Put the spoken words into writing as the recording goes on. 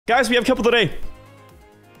Guys, we have couple today.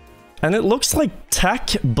 And it looks like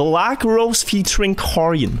Tech Black Rose featuring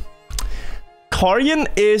Carian. Carian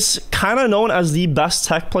is kind of known as the best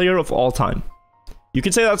Tech player of all time. You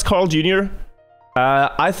could say that's Carl Jr.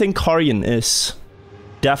 I think Carian is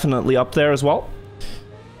definitely up there as well.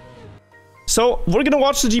 So we're gonna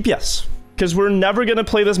watch the GPS, because we're never gonna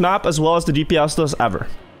play this map as well as the GPS does ever.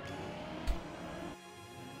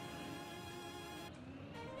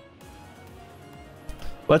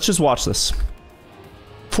 Let's just watch this.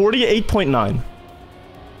 48.9.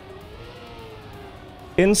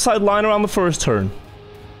 Inside line around the first turn.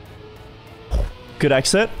 Good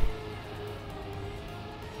exit.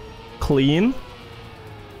 Clean.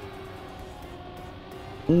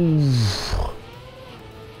 Ooh.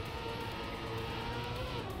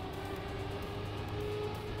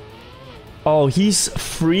 Oh, he's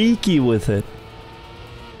freaky with it.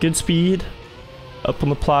 Good speed. Up on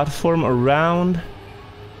the platform, around.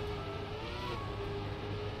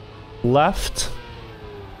 Left.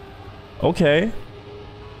 Okay.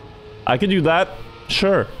 I could do that.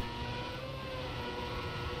 Sure.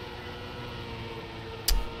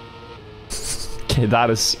 Okay, that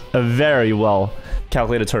is a very well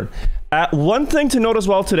calculated turn. One thing to note as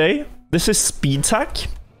well today, this is Speed Tech,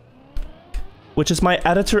 which is my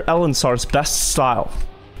editor Elensar's best style.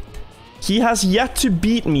 He has yet to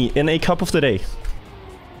beat me in a Cup of the Day.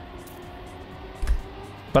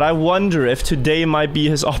 But I wonder if today might be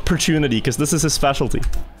his opportunity, because this is his specialty.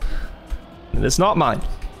 And it's not mine.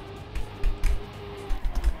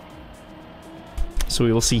 So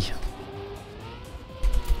we will see.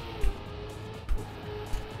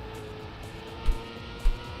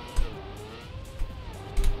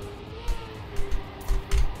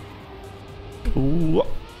 Ooh.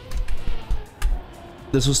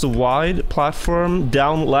 This was the wide platform,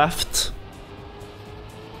 down left.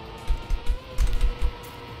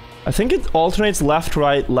 I think it alternates left,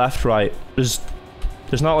 right, left, right. There's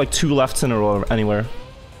not like two lefts in a row anywhere.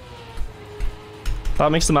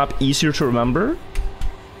 That makes the map easier to remember.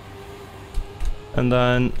 And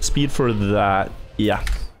then speed for that. Yeah.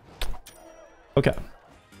 Okay.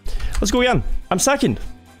 Let's go again. I'm second.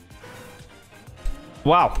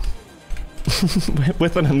 Wow.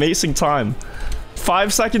 With an amazing time.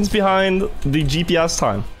 5 seconds behind the GPS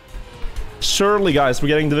time. Surely, guys, we're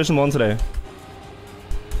getting Division 1 today.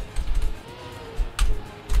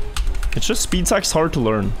 It's just Speed Tech's hard to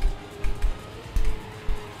learn.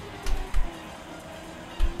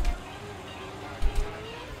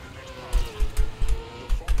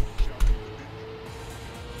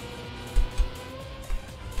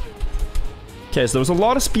 Okay, so there was a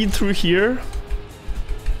lot of speed through here.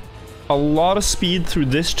 A lot of speed through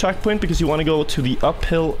this checkpoint because you want to go to the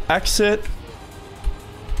uphill exit.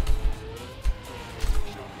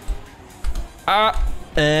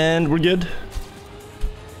 And we're good.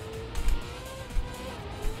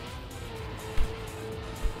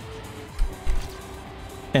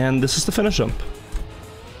 And this is the finish jump,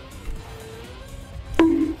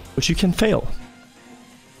 which you can fail.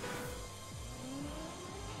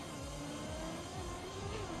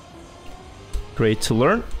 Great to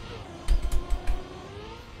learn.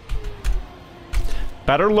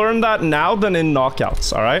 Better learn that now than in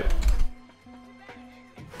knockouts, alright?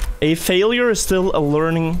 A failure is still a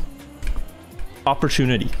learning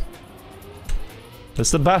opportunity.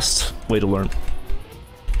 That's the best way to learn.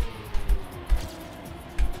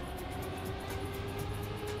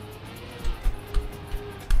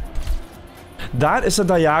 That is a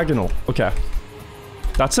diagonal. Okay.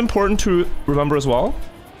 That's important to remember as well,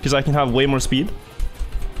 because I can have way more speed.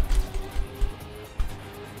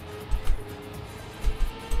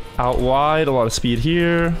 Out wide, a lot of speed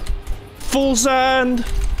here. Full send!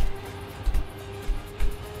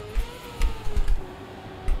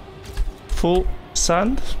 Full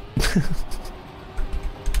send?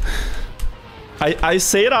 I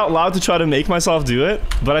say it out loud to try to make myself do it,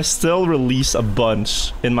 but I still release a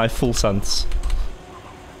bunch in my full sends.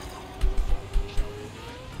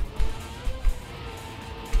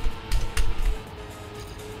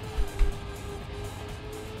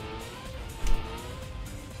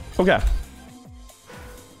 Okay.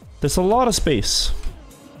 There's a lot of space.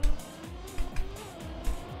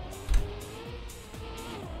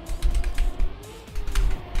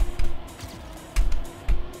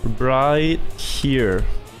 Right here.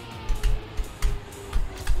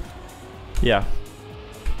 Yeah.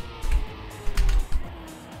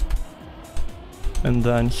 And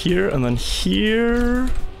then here, and then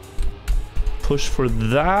here. Push for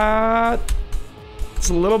that.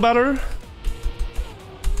 It's a little better.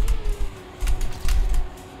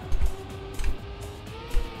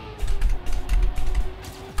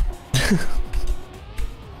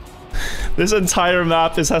 This entire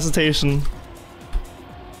map is hesitation.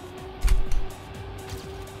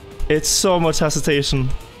 It's so much hesitation.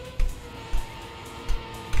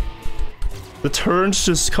 The turns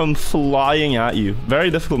just come flying at you. Very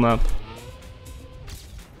difficult map.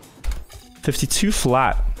 52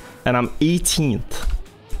 flat. And I'm 18th.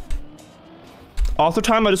 Author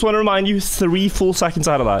time, I just want to remind you, 3 full seconds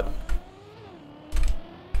out of that.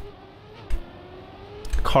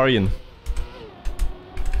 Karyan.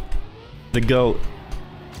 The GOAT.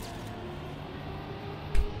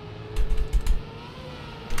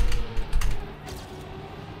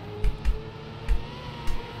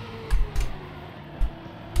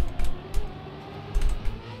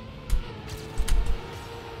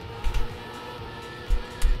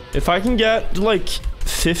 If I can get, like,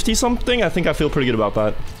 50 something, I think I feel pretty good about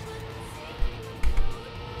that.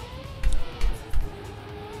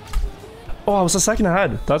 Oh, I was a second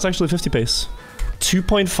ahead. That's actually 50 pace.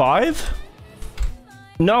 2.5?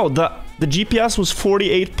 No, the GPS was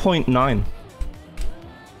 48.9.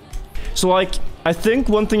 So, like, I think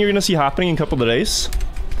one thing you're gonna see happening in a couple of days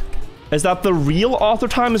is that the real author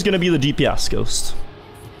time is gonna be the GPS ghost.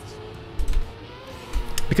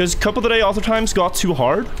 Because couple of day author times got too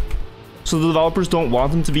hard, so the developers don't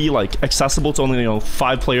want them to be like accessible to only, you know,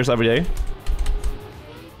 5 players every day.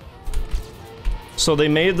 So they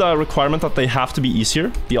made the requirement that they have to be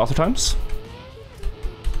easier, the author times.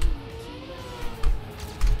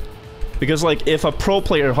 Because like if a pro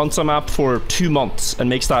player hunts a map for 2 months and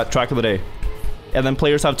makes that track of the day, and then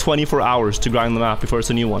players have 24 hours to grind the map before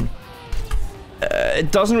it's a new one, it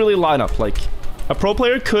doesn't really line up. Like a pro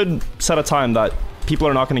player could set a time that people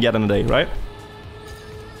are not going to get in a day, right?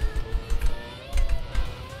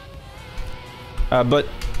 But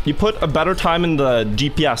you put a better time in the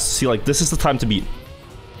GPS to see, like, this is the time to beat.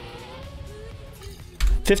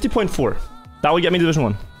 50.4. That would get me to Division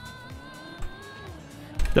 1.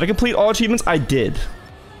 Did I complete all achievements? I did.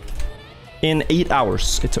 In 8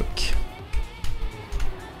 hours it took.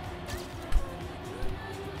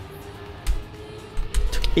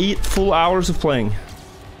 Took 8 full hours of playing.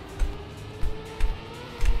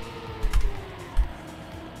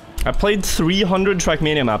 I played 300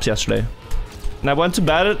 Trackmania maps yesterday. And I went to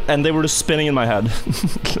bed and they were just spinning in my head.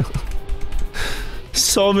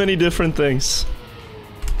 So many different things.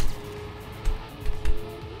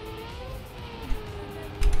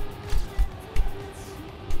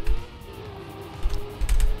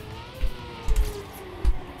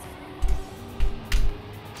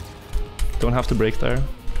 Don't have to break there.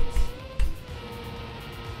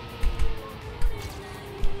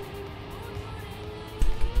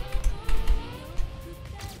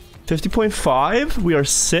 .5, we are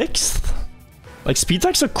 6th. Like, speed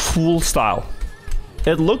tech's a cool style.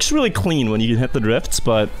 It looks really clean when you can hit the drifts,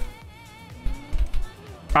 but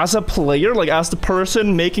as a player, like as the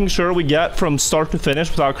person making sure we get from start to finish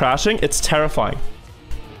without crashing, it's terrifying.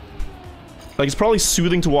 Like, it's probably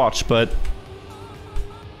soothing to watch, but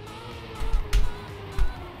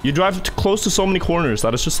you drive close to so many corners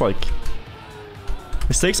that it's just like,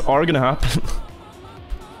 mistakes are gonna happen.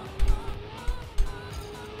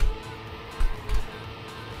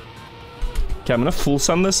 Okay, I'm gonna full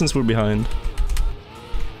send this since we're behind.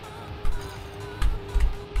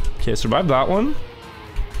 Okay, survive that one.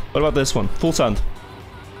 What about this one? Full send.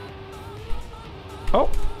 Oh,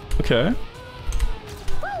 okay.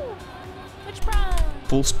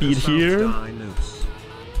 Full speed here.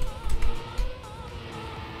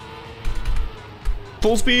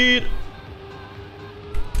 Full speed.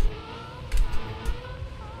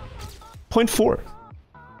 0.4.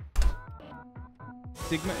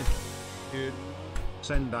 Sigma is good.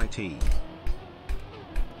 Send IT.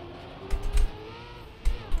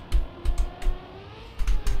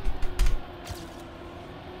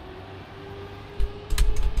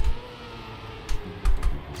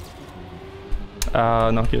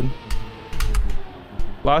 Not good.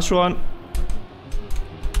 Last one.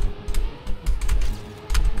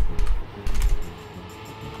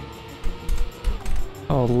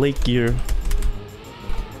 Oh, late gear.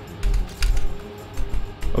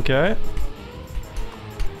 Okay.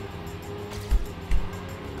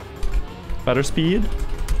 Better speed.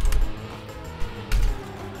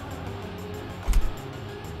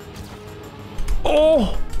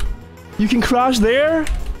 Oh! You can crash there?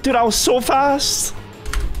 Dude, I was so fast.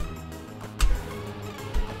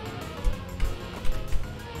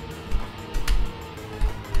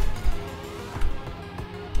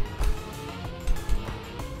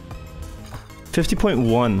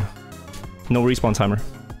 .1. No respawn timer.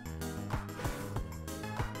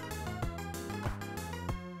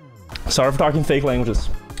 Sorry for talking fake languages.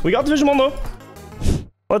 We got Division 1 though.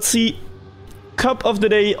 Let's see. Cup of the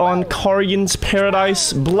day on Carrion's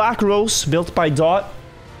Paradise. Black Rose, built by Dot.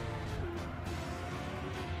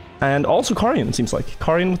 And also Carrion, it seems like.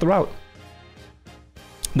 Carrion with the route.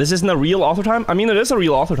 This isn't a real author time? I mean, it is a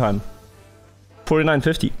real author time.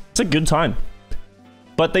 49.50. It's a good time.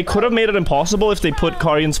 But they could have made it impossible if they put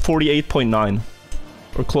Carrion's 48.9.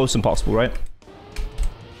 Or close impossible, right?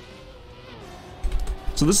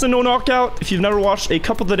 So this is a no knockout. If you've never watched a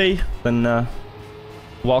Cup of the Day, then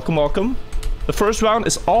welcome, welcome. The first round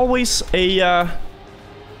is always a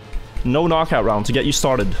no knockout round to get you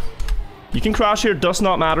started. You can crash here, does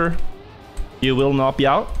not matter. You will not be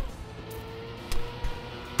out.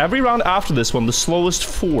 Every round after this one, the slowest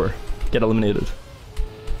 4 get eliminated.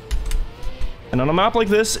 And on a map like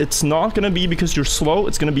this, it's not going to be because you're slow,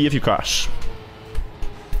 it's going to be if you crash.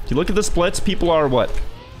 If you look at the splits, people are, what,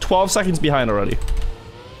 12 seconds behind already.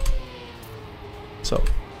 So.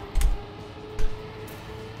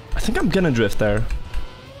 I think I'm going to drift there.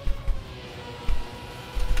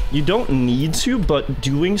 You don't need to, but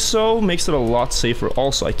doing so makes it a lot safer.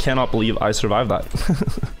 Also, I cannot believe I survived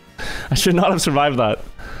that. I should not have survived that.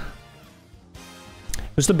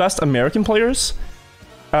 Who's the best American players?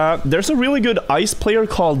 There's a really good ice player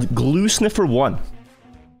called Glue Sniffer 1.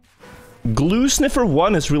 Glue Sniffer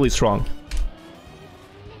 1 is really strong.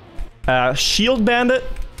 Shield Bandit.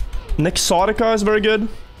 Nexotica is very good.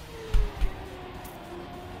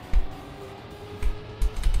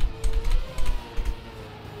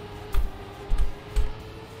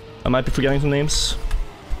 I might be forgetting some names.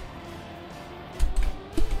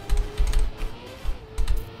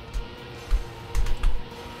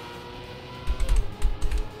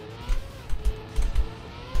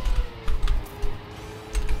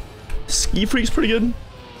 Ski Freak's pretty good.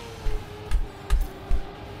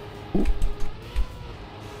 Ooh.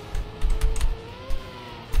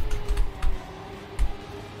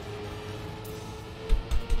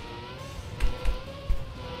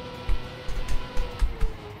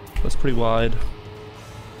 That's pretty wide.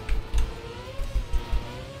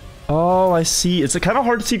 Oh, I see. It's kind of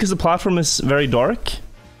hard to see because the platform is very dark.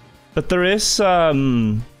 But there is,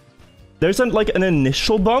 there's like an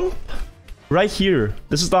initial bump. Right here.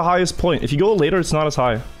 This is the highest point. If you go later, it's not as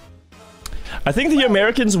high. I think the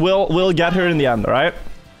Americans will get here in the end, alright?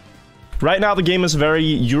 Right now, the game is very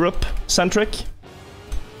Europe-centric.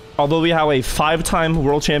 Although we have a 5-time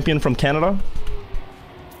world champion from Canada.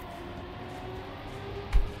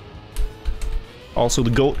 Also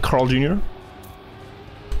the GOAT, Carl Jr.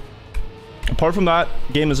 Apart from that,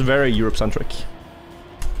 game is very Europe-centric.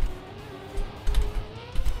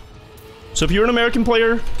 So if you're an American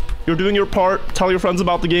player, you're doing your part, tell your friends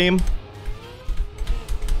about the game.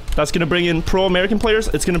 That's going to bring in pro-American players.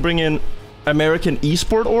 It's going to bring in American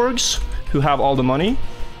esport orgs who have all the money.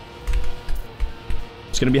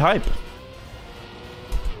 It's going to be hype.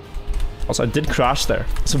 Also, I did crash there.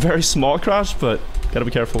 It's a very small crash, but gotta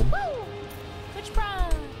be careful.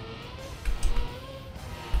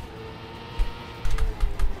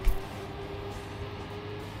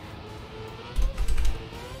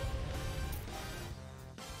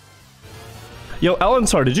 Yo,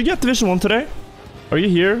 Elensar, did you get Division 1 today? Are you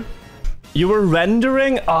here? You were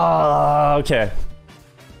rendering? Ah, okay.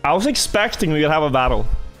 I was expecting we could have a battle.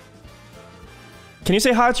 Can you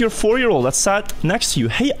say hi to your 4-year-old that's sat next to you?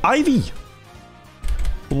 Hey, Ivy!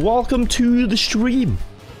 Welcome to the stream.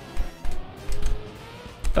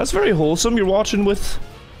 That's very wholesome. You're watching with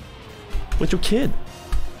your kid.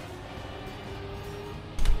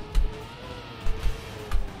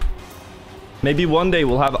 Maybe one day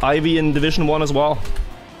we'll have Ivy in Division 1 as well.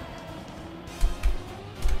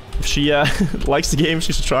 If she likes the game,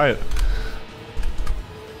 she should try it.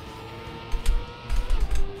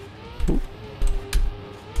 Ooh.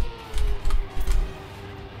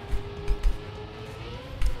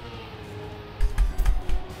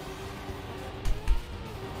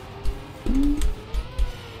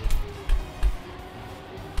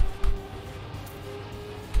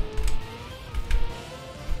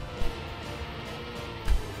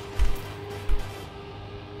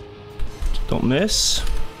 Don't miss.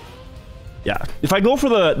 Yeah, if I go for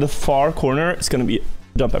the far corner, it's gonna be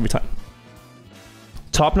jump every time.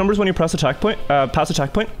 Top numbers when you press a checkpoint, pass a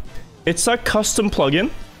checkpoint. It's a custom plugin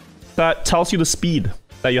that tells you the speed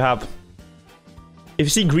that you have. If you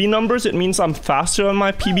see green numbers, it means I'm faster on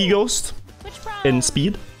my PB Ghost in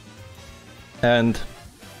speed. And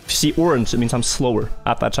if you see orange, it means I'm slower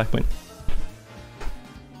at that checkpoint.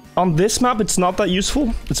 On this map, it's not that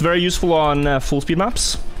useful. It's very useful on full speed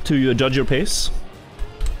maps to judge your pace.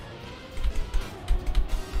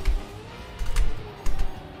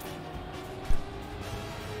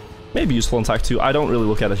 Maybe useful in Tech 2. I don't really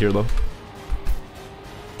look at it here, though.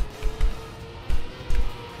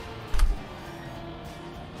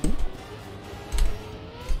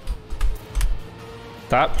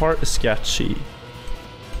 That part is sketchy.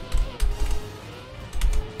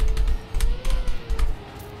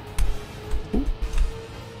 Ooh.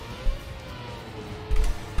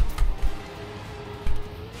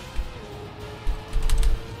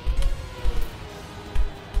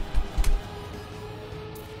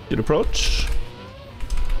 Good approach.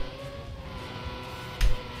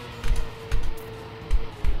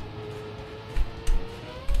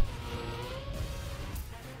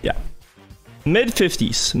 Yeah.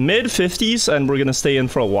 Mid-50s. Mid-50s, and we're gonna stay in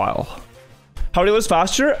for a while. How do they lose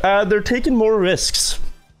faster? They're taking more risks.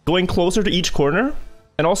 Going closer to each corner,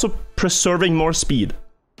 and also preserving more speed.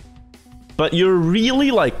 But you're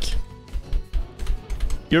really, like...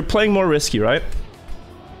 You're playing more risky, right?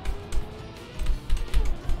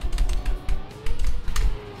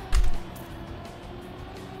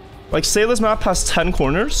 Like, say this map has 10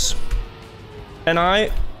 corners, and I,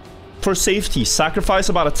 for safety, sacrifice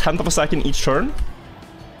about 1/10 of a second each turn.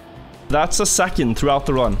 That's a second throughout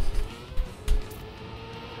the run.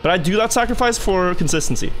 But I do that sacrifice for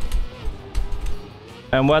consistency.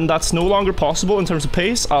 And when that's no longer possible in terms of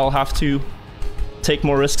pace, I'll have to take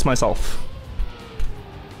more risks myself.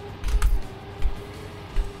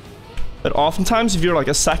 But oftentimes, if you're like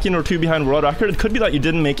a second or two behind world record, it could be that you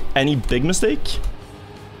didn't make any big mistake.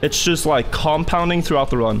 It's just like compounding throughout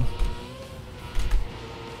the run.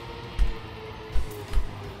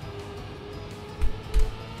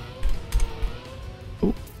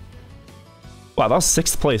 Ooh. Wow, that was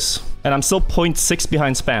 6th place. And I'm still 0.6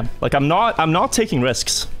 behind spam. Like I'm not taking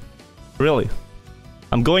risks. Really.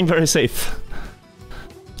 I'm going very safe.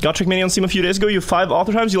 Got Trackmania on Steam a few days ago. You have 5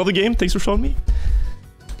 author times. You love the game. Thanks for showing me.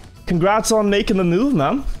 Congrats on making the move,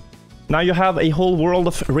 man. Now you have a whole world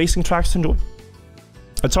of racing tracks to enjoy.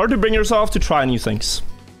 It's hard to bring yourself to try new things.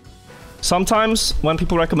 Sometimes when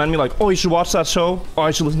people recommend me like, oh, you should watch that show, oh,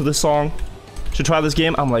 I should listen to this song, you should try this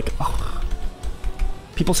game, I'm like, oh.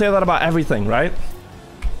 People say that about everything, right?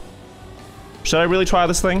 Should I really try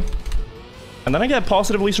this thing? And then I get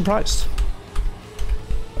positively surprised.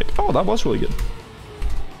 Like, oh, that was really good.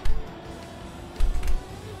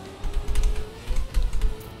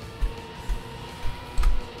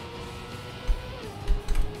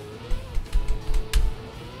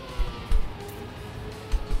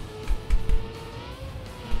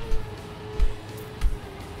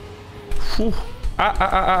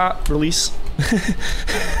 Release.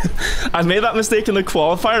 I made that mistake in the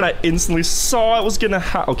qualifier and I instantly saw it was gonna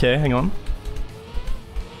okay, hang on.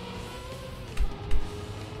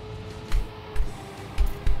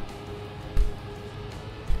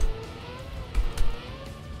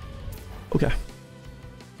 Okay.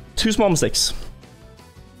 2 small mistakes.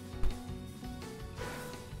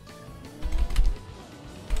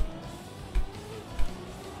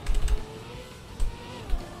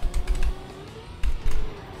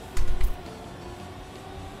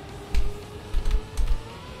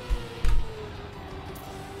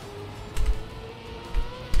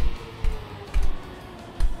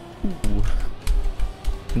 Ooh.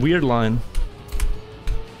 Weird line.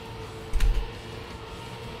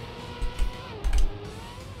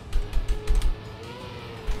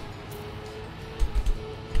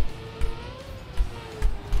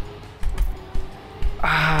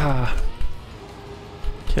 Ah.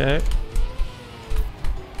 Okay.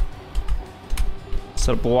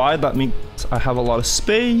 Set up wide, that means I have a lot of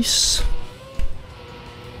space.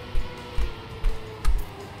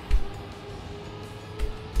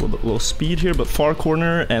 A little bit low speed here, but far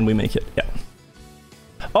corner, and we make it. Yeah.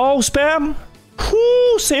 Oh, Spam!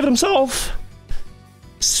 Whoo! Saved himself!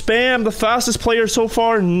 Spam, the fastest player so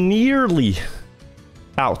far, nearly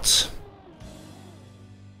out.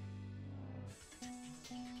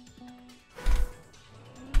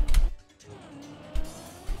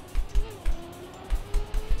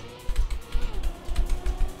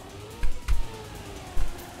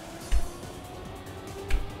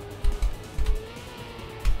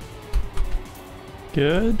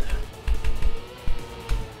 Good.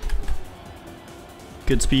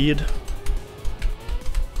 Good speed.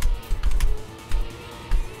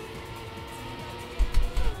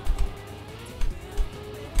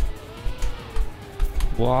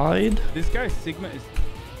 Wide. This guy Sigma is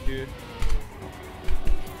dude.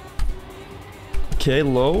 Okay,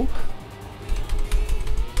 low.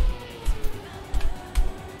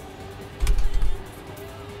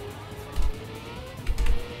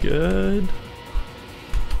 Good.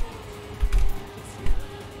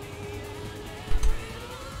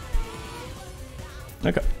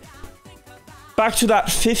 Okay. Back to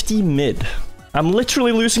that 50 mid. I'm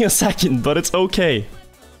literally losing a second, but it's okay.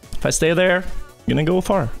 If I stay there, I'm gonna go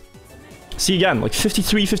far. See again, like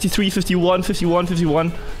 53, 53, 51, 51,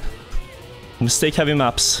 51. Mistake heavy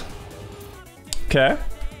maps. Okay.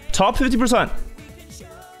 Top 50%.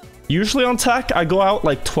 Usually on tech, I go out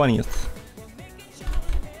like 20th.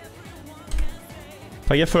 If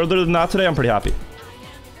I get further than that today, I'm pretty happy.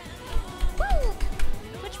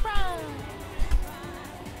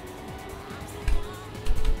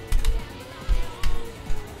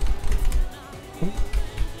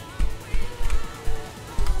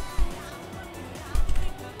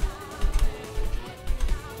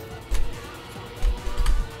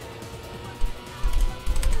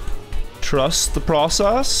 Trust the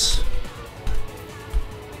process.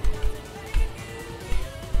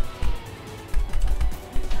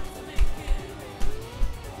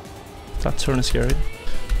 That turn is scary.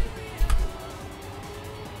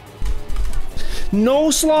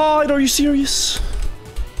 No slide, are you serious?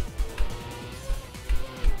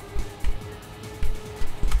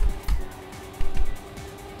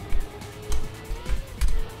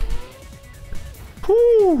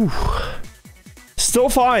 Whew. Still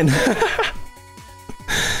fine.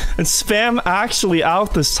 And Spam actually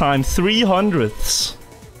out this time, 300ths.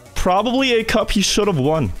 Probably a cup he should have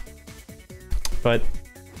won. But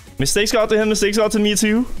mistakes got to him, mistakes got to me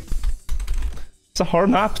too. It's a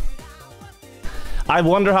hard map. I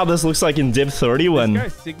wonder how this looks like in Div 30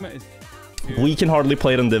 when we can hardly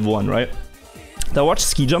play it in Div 1, right? I watched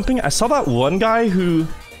ski jumping. I saw that one guy who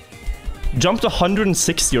jumped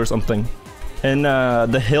 160 or something in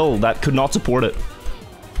the hill that could not support it.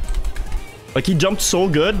 Like, he jumped so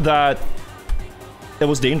good that it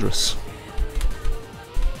was dangerous.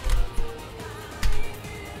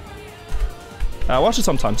 I watch it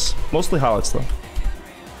sometimes. Mostly highlights, though.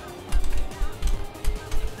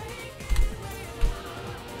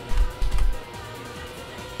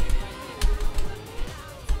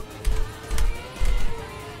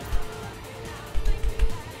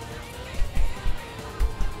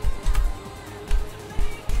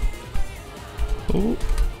 Oh.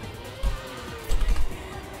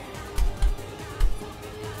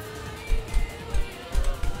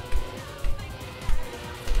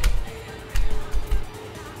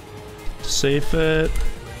 Safe it.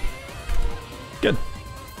 Good.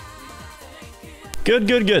 Good,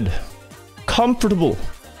 good, good. Comfortable.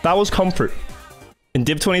 That was comfort. In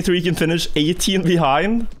Div 23 you can finish 18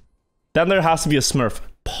 behind. Then there has to be a smurf.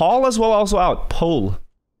 Paul as well also out. Pole,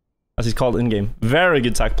 as he's called in-game. Very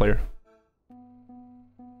good tech player.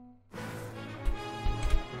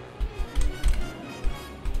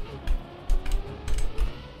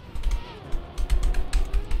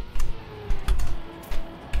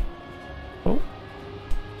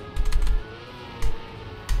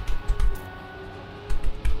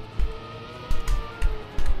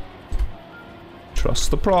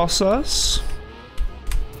 Trust the process.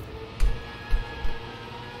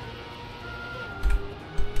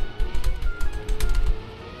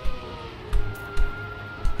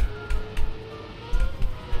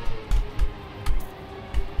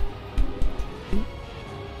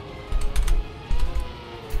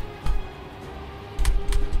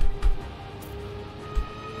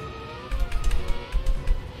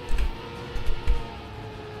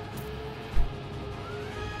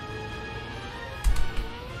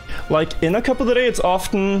 Like, in a cup of the day, it's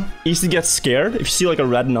often easy to get scared if you see like a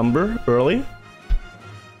red number early.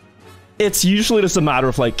 It's usually just a matter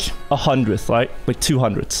of like 100th, right? Like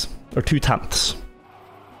 200ths or 2/10ths.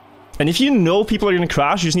 And if you know people are gonna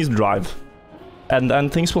crash, you just need to drive. And then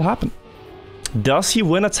things will happen. Does he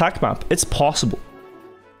win a tech map? It's possible.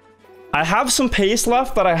 I have some pace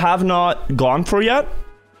left that I have not gone for yet.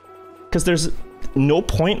 Because there's no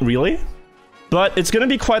point really. But it's gonna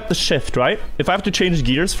be quite the shift, right? If I have to change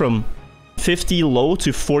gears from 50 low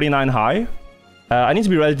to 49 high, I need to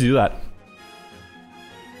be ready to do that.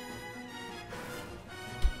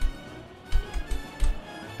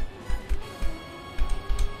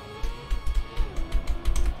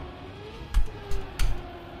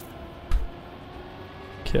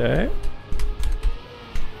 Okay.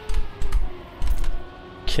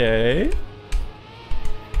 Okay.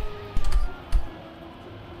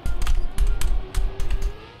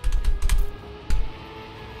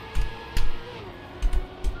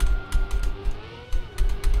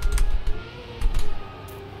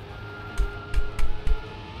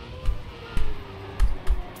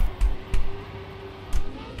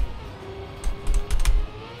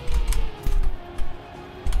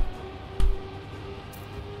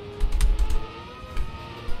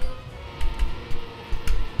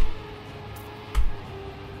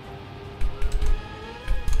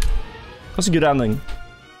 That's a good ending.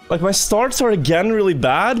 Like, my starts are again really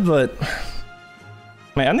bad, but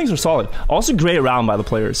my endings are solid. Also, great round by the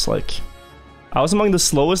players. Like, I was among the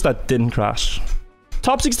slowest that didn't crash.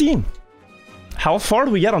 Top 16. How far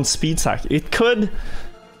do we get on speed sack? It could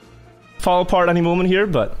fall apart any moment here,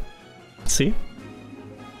 but let's see.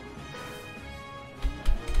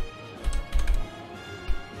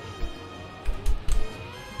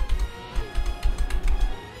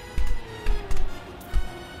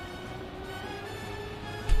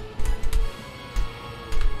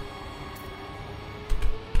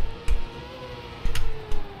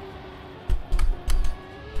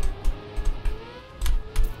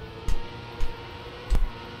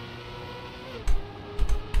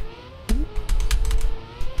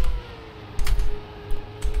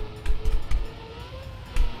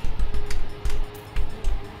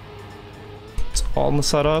 All in the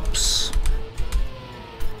setups.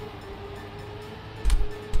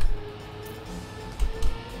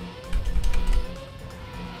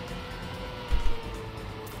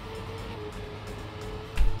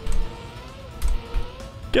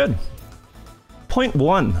 Good.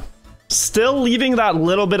 0.1. Still leaving that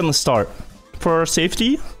little bit in the start. For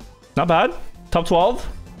safety, not bad. Top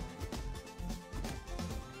 12.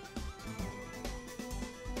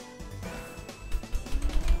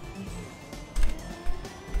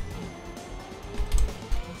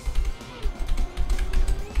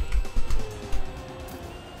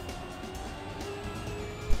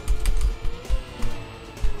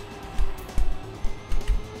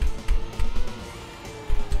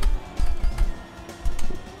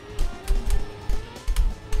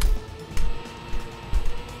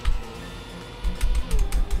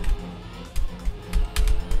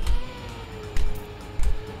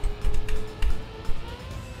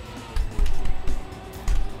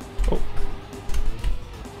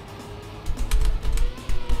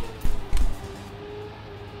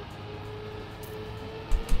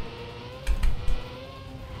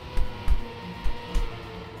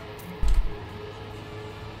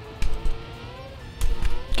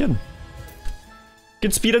 Good.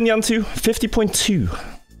 Good speed on the N2,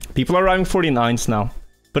 50.2. People are arriving 49s now.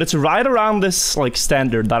 But it's right around this, like,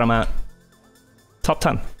 standard that I'm at. Top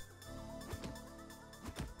 10.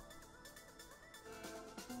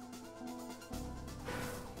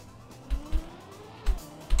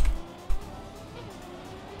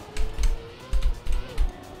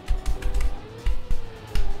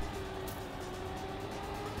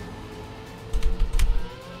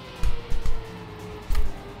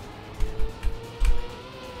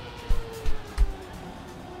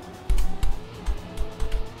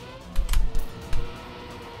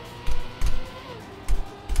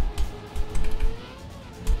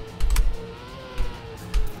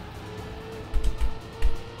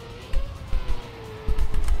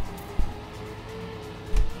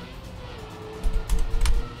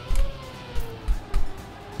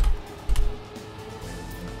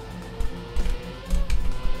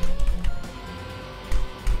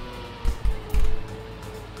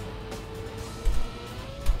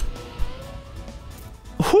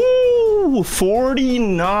 Whoo!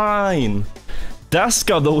 49!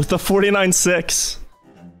 Deska though with the 49.6.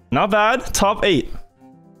 Not bad. Top 8.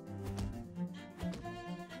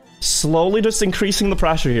 Slowly just increasing the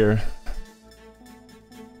pressure here.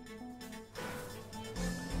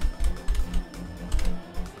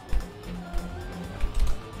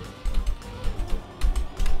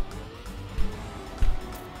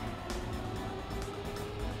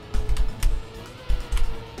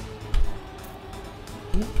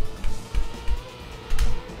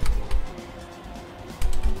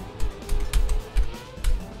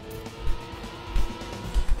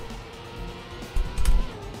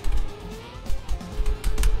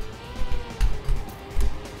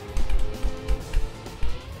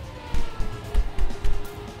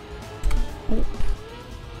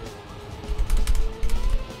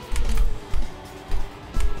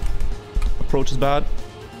 Approach is bad.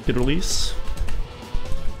 Good release.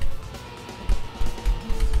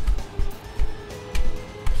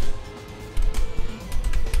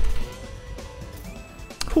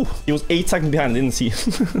 Whew, he was 8 seconds behind, didn't see.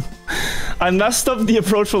 I messed up the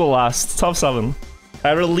approach for the last. Top 7.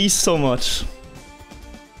 I released so much.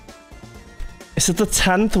 Is it the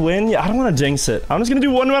 10th win? Yeah, I don't want to jinx it. I'm just going to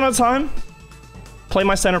do one run at a time. Play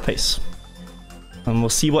my center pace. And we'll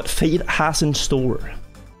see what fate has in store.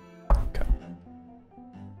 Okay.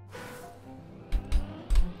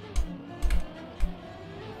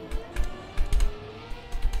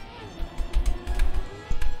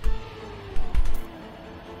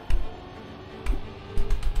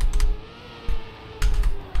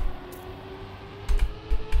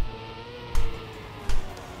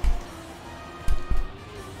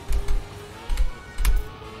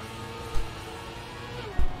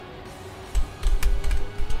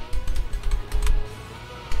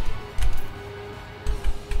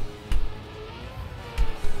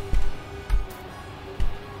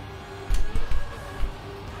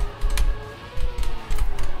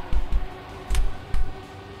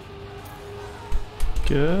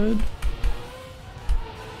 Good.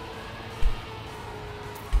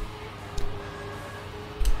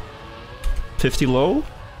 $50 low.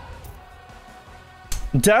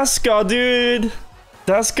 Deska, dude.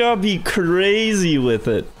 Deska be crazy with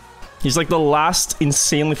it. He's like the last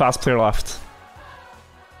insanely fast player left.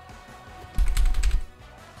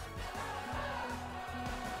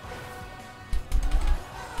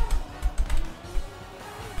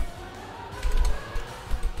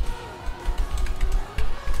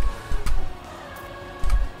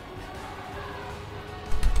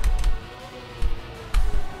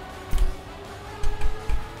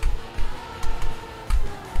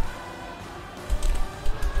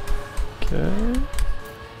 Okay.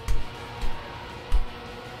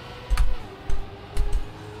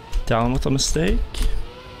 Down with a mistake.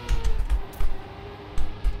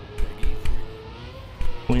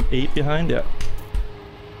 0.8 behind, yeah.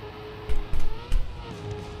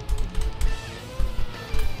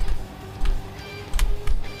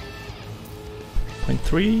 Point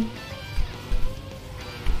 3.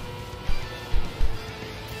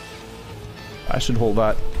 I should hold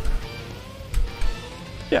that.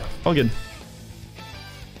 Yeah, all good.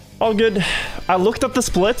 All good. I looked at the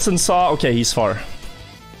splits and saw, okay, he's far.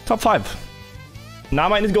 Top 5. Now I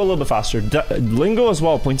might need to go a little bit faster. Lingo as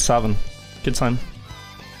well, 0.7. Good time.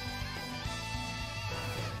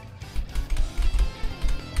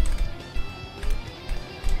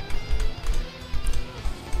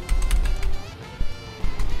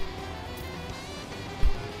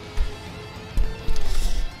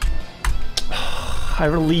 I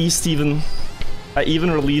released even. I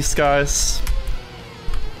even released, guys.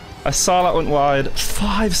 I saw that went wide.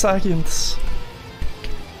 5 seconds.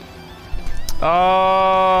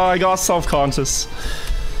 I got self-conscious.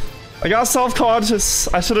 I got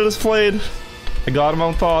self-conscious. I should have just played. I got my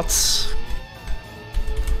own thoughts.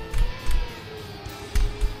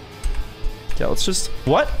 Yeah, let's just...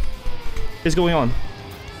 What is going on?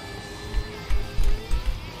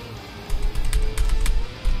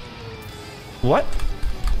 What?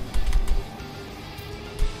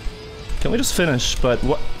 Can we just finish? But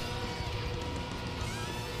what?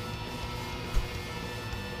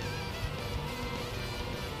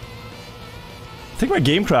 I think my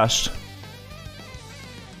game crashed.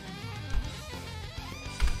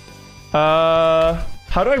 How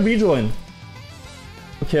do I rejoin?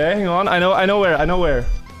 Okay, hang on. I know where.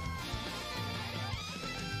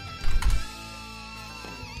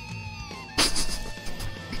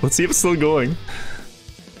 Let's see if it's still going.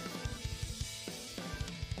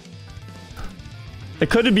 It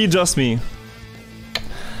could be just me.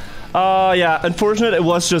 Yeah, unfortunate it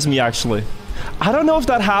was just me actually. I don't know if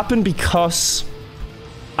that happened because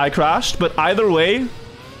I crashed, but either way,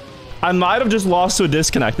 I might have just lost to a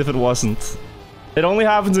disconnect if it wasn't. It only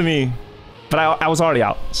happened to me, but I was already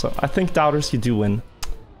out, so I think doubters, you do win.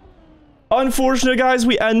 Unfortunate, guys,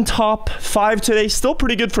 we end top 5 today. Still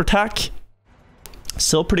pretty good for tech.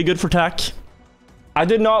 Still pretty good for tech. I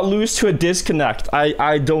did not lose to a disconnect.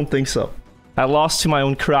 I don't think so. I lost to my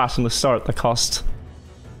own crash in the start that cost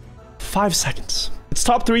 5 seconds. It's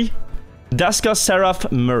top 3. Deska,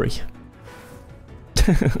 Seraph, Murray.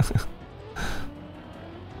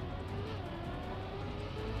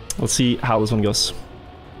 Let's see how this one goes.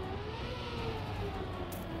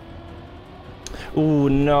 Ooh,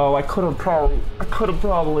 no, I could have probably...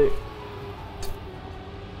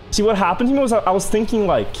 See, what happened to me was I was thinking,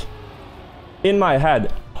 like, in my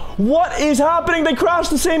head, what is happening? They crashed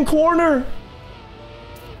the same corner.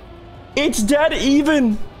 It's dead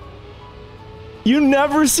even. You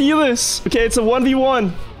never see this. Okay, it's a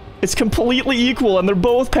 1v1. It's completely equal, and they're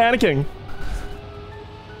both panicking.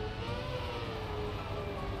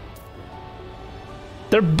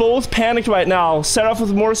 They're both panicked right now. Seraph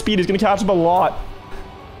with more speed is going to catch up a lot.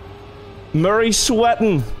 Murray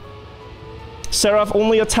sweating. Seraph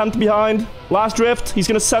only a tenth behind. Last drift. He's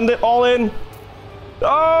going to send it all in.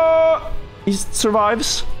 Oh! He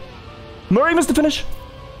survives. Murray missed the finish.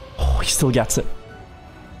 Oh, he still gets it.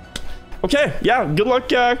 Okay, yeah, good luck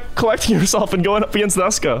collecting yourself and going up against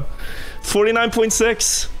Deska.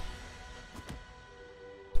 49.6.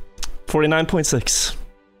 49.6.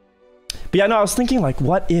 But yeah, no, I was thinking, like,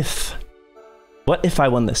 what if I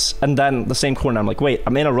won this? And then the same corner, I'm like, wait,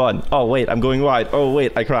 I'm in a run. Oh, wait, I'm going wide. Oh,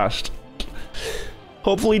 wait, I crashed.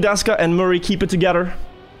 Hopefully Deska and Murray keep it together.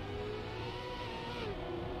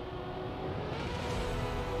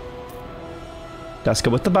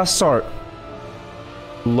 Deska with the best start.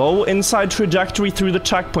 Low inside trajectory through the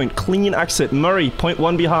checkpoint. Clean exit. Murray,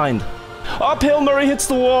 0.1 behind. Uphill, Murray hits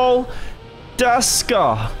the wall.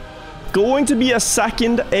 Deska going to be a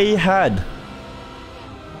second ahead.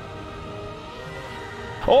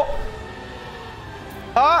 Oh!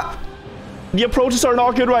 Ah! The approaches are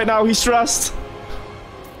not good right now. He's stressed.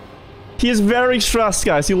 He is very stressed,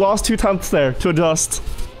 guys. He lost 2/10 there to adjust.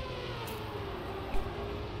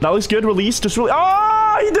 That looks good. Release. Just really.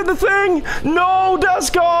 Ah! He did the thing! No,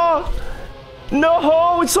 Deska!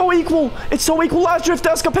 No! It's so equal. It's so equal. Last drift.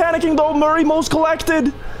 Deska panicking though. Murray most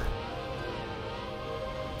collected.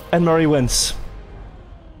 And Murray wins.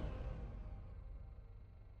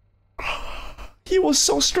 He was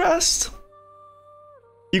so stressed.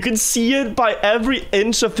 You can see it by every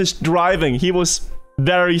inch of his driving. He was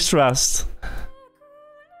very stressed.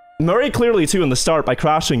 Murray clearly too in the start by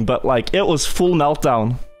crashing, but like it was full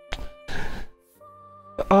meltdown.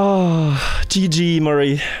 Oh, GG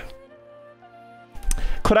Murray.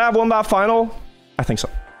 Could I have won that final? I think so.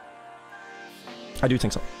 I do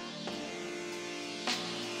think so.